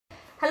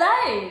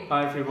Hello!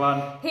 Hi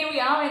everyone. Here we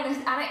are in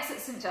the annex at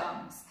St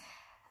John's.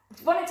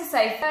 Wanted to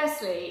say,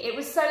 firstly, it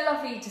was so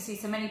lovely to see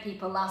so many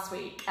people last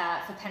week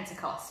for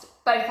Pentecost,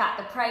 both at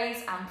the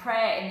praise and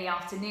prayer in the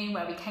afternoon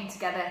where we came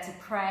together to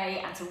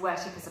pray and to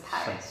worship as a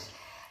parish,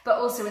 but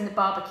also in the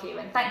barbecue.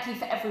 And thank you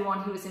for everyone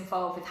who was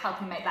involved with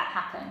helping make that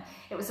happen.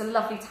 It was a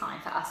lovely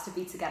time for us to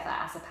be together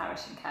as a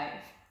parish in Cove.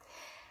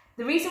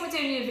 The reason we're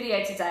doing a new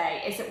video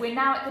today is that we're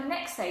now at the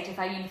next stage of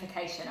our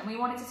unification, and we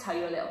wanted to tell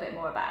you a little bit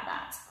more about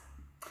that.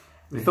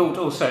 We thought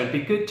also it'd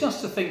be good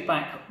just to think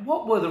back,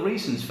 what were the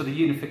reasons for the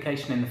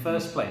unification in the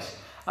first place?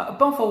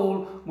 Above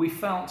all, we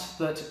felt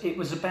that it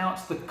was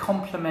about the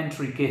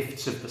complementary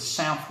gifts of the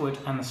Southwood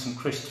and the St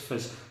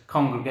Christopher's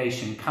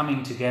congregation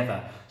coming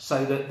together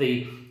so that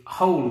the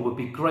whole would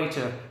be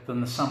greater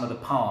than the sum of the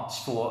parts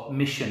for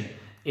mission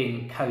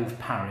in Cove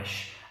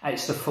Parish.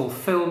 It's the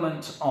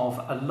fulfilment of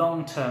a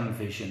long-term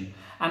vision.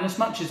 And as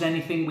much as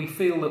anything, we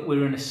feel that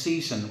we're in a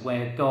season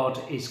where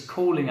God is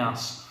calling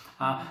us,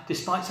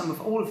 despite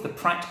all of the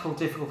practical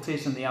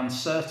difficulties and the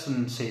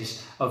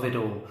uncertainties of it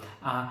all,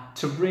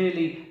 to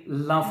really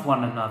love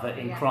one another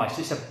in Christ.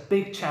 It's a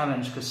big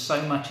challenge because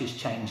so much is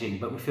changing,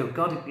 but we feel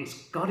God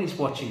is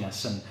watching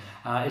us, and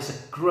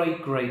it's a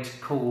great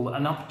call,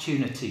 an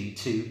opportunity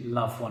to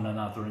love one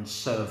another and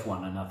serve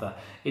one another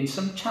in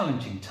some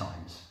challenging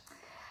times.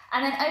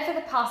 And then over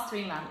the past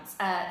 3 months,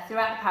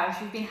 throughout the parish,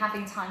 we've been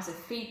having times of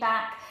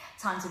feedback,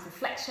 times of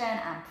reflection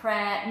and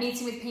prayer,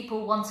 meeting with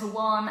people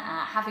one-to-one,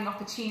 having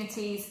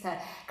opportunities to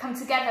come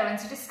together and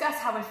to discuss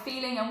how we're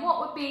feeling and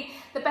what would be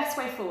the best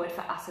way forward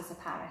for us as a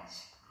parish.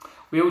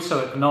 We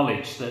also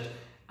acknowledge that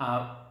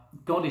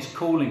God is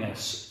calling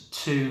us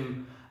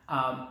to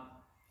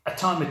a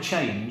time of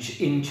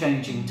change in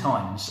changing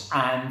times,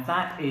 and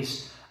that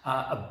is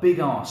a big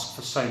ask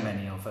for so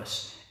many of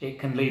us. It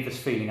can leave us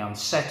feeling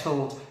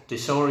unsettled,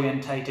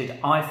 disorientated.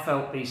 I've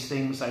felt these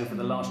things over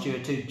the last year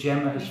or two.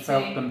 Gemma has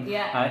felt them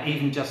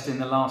even just in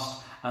the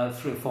last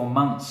 3 or 4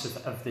 months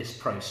of this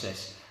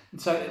process.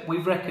 And so we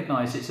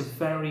recognise it's a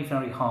very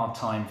hard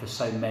time for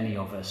so many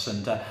of us,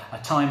 and a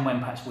time when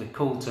perhaps we're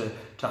called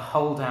to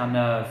hold our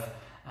nerve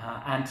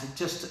and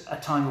just a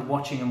time of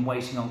watching and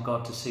waiting on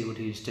God to see what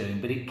He is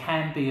doing. But it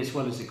can be, as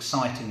well as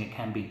exciting, it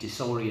can be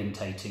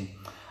disorientating.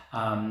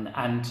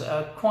 And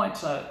quite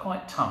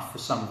tough for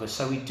some of us,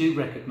 so we do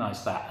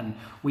recognise that, and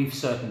we've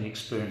certainly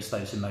experienced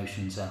those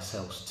emotions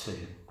ourselves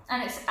too.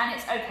 And it's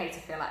okay to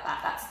feel like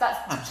that.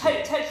 That's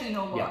totally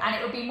normal, and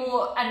it would be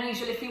more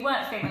unusual if we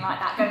weren't feeling like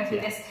that, going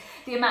through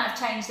the amount of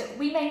change that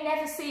we may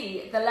never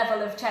see the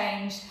level of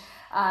change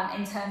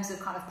in terms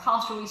of kind of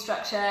pastoral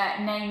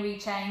restructure, name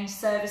rechange,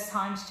 service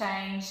times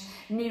change,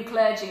 new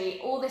clergy,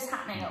 all this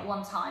happening at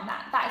one time.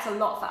 That is a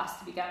lot for us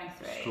to be going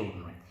through.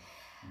 Extraordinary.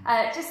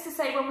 Just to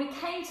say, when we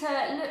came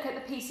to look at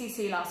the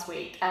PCC last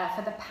week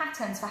for the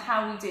patterns for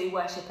how we do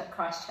worship at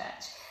Christ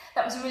Church,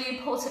 that was a really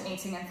important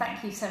meeting, and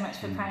thank you so much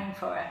for praying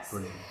for us.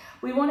 Brilliant.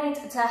 We wanted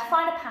to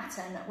find a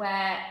pattern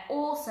where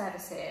all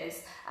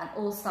services and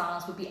all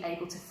styles would be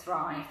able to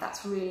thrive.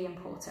 That's really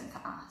important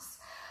for us.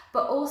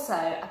 But also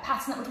a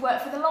pattern that would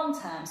work for the long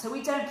term, so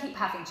we don't keep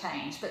having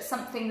change, but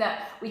something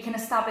that we can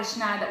establish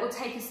now that will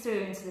take us through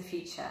into the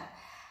future.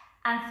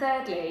 And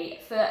thirdly,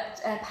 for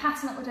a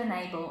pattern that would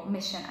enable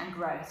mission and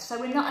growth. So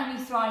we're not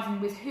only thriving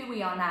with who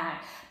we are now,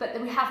 but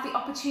that we have the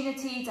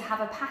opportunity to have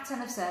a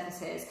pattern of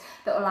services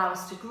that allow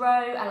us to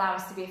grow, allow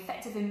us to be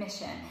effective in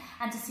mission,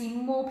 and to see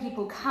more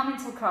people come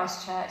into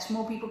Christ Church,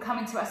 more people come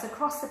into us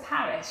across the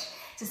parish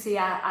to see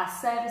our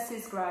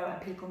services grow and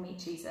people meet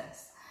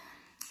Jesus.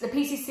 The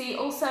PCC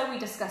also, we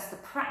discussed the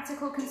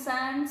practical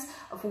concerns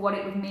of what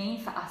it would mean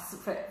for us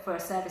for a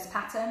service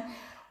pattern.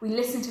 We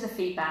listened to the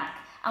feedback,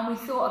 and we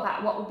thought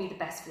about what would be the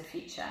best for the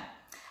future.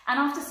 And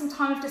after some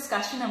time of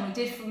discussion, and we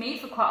did for me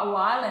for quite a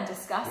while, and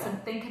discuss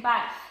and think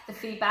about the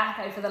feedback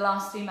over the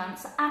last 3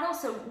 months, and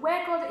also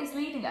where God is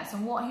leading us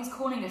and what He's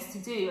calling us to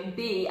do and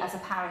be as a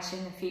parish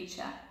in the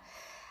future.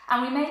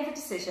 And we made the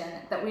decision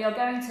that we are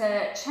going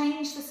to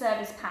change the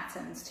service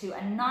patterns to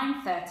a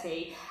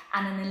 9:30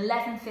 and an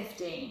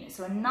 11:15.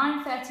 So a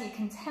 9:30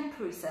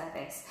 contemporary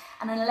service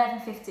and an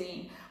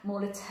 11:15 more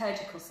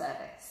liturgical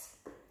service.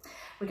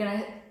 We're going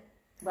to,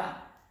 well,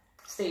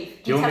 Steve,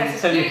 do you want me to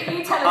tell you?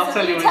 I'll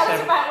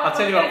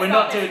tell you what, we're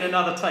not doing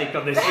another take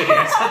on this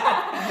video.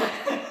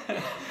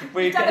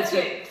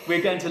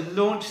 We're going to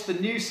launch the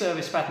new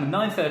service pattern, the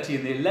 9:30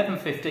 and the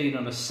 11:15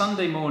 on a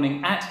Sunday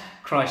morning at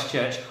Christ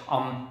Church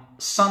on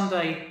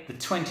Sunday the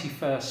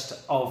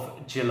 21st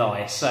of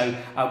July. So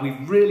we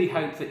really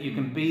hope that you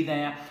can be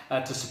there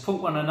to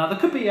support one another.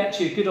 Could be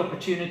actually a good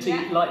opportunity,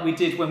 like we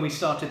did when we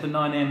started the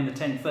 9 AM and the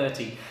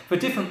 10:30, for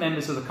different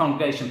members of the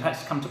congregation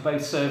perhaps to come to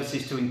both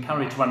services to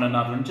encourage one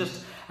another and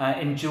just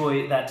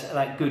enjoy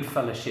that good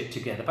fellowship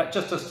together. But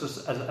just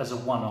as a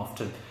one-off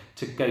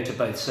to go to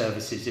both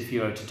services if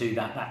you were to do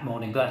that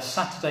morning. But that's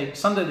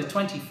Sunday the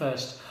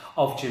 21st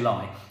of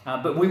July.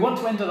 But we want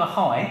to end on a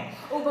high.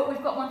 Oh, but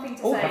we've got one thing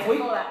to say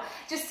before that.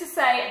 Just to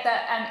say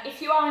that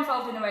if you are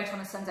involved in a rota on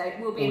a Sunday,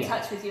 we'll be in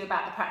touch with you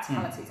about the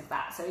practicalities of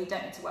that, so you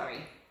don't need to worry.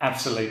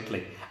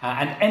 Absolutely.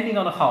 And ending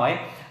on a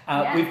high,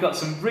 we've got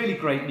some really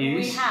great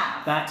news. We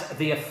have. That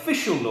the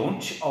official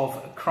launch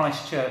of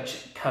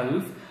Christchurch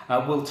Cove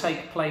will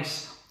take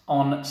place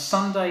on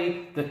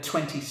Sunday the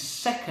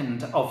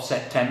 22nd of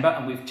September,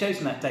 and we've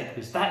chosen that date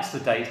because that's the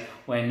date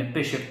when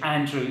Bishop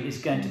Andrew is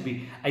going to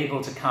be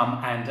able to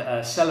come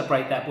and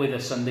celebrate that with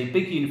us, and the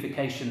big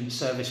unification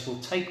service will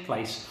take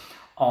place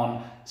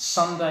on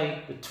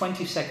Sunday the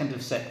 22nd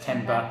of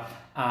September,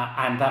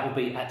 and that will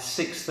be at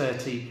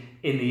 6:30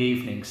 in the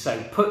evening. So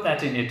put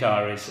that in your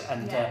diaries,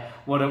 and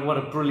what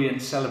a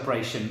brilliant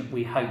celebration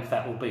we hope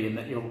that will be, and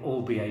that you'll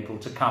all be able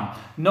to come,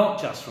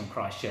 not just from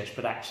Christchurch,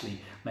 but actually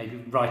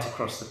maybe right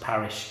across the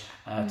parish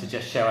to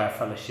just show our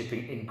fellowship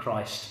in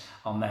Christ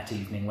on that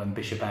evening when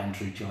Bishop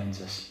Andrew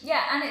joins us.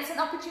 Yeah, and it's an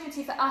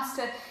opportunity for us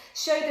to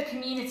show the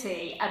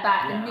community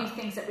about the new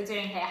things that we're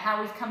doing here,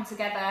 how we've come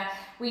together.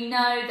 We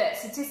know that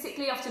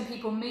statistically often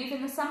people move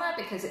in the summer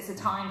because it's a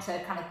time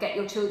to kind of get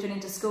your children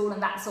into school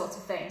and that sort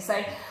of thing.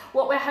 So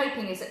what we're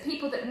hoping is that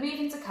people that move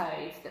into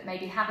Cove, that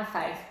maybe have a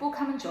faith, will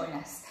come and join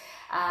us.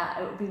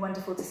 It would be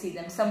wonderful to see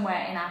them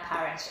somewhere in our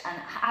parish, and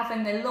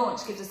having the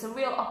launch gives us a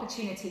real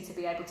opportunity to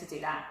be able to do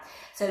that.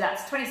 So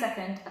that's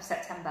 22nd of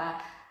September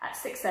at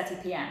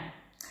 6:30 p.m.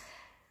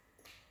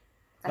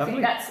 I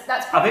think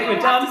that's probably all we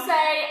have to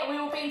say.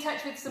 We will be in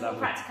touch with some more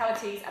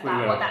practicalities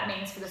about what that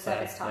means for the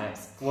service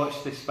times.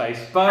 Watch this space.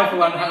 Bye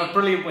everyone, have a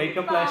brilliant week.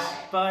 God bless.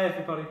 Bye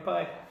everybody.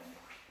 Bye.